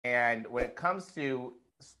And when it comes to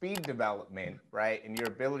speed development, right, and your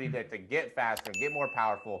ability to get faster, get more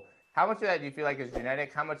powerful, how much of that do you feel like is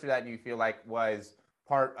genetic? How much of that do you feel like was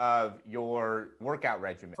part of your workout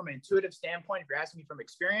regimen? From an intuitive standpoint, if you're asking me from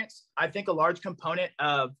experience, I think a large component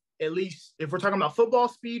of, at least if we're talking about football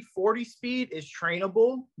speed, 40 speed is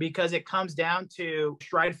trainable because it comes down to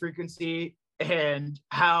stride frequency and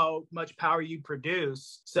how much power you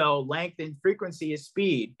produce. So length and frequency is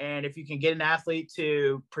speed. And if you can get an athlete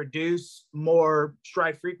to produce more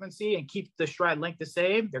stride frequency and keep the stride length the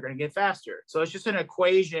same, they're going to get faster. So it's just an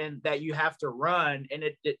equation that you have to run. And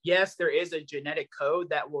yes, there is a genetic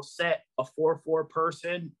code that will set a 4-4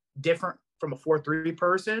 person different from a 4-3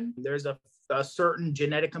 person. There's a certain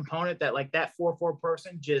genetic component that, like, that 4-4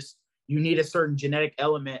 person, just, you need a certain genetic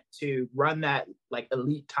element to run that like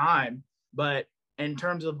elite time. But in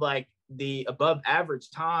terms of like the above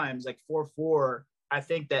average times, like 4-4, I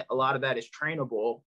think that a lot of that is trainable.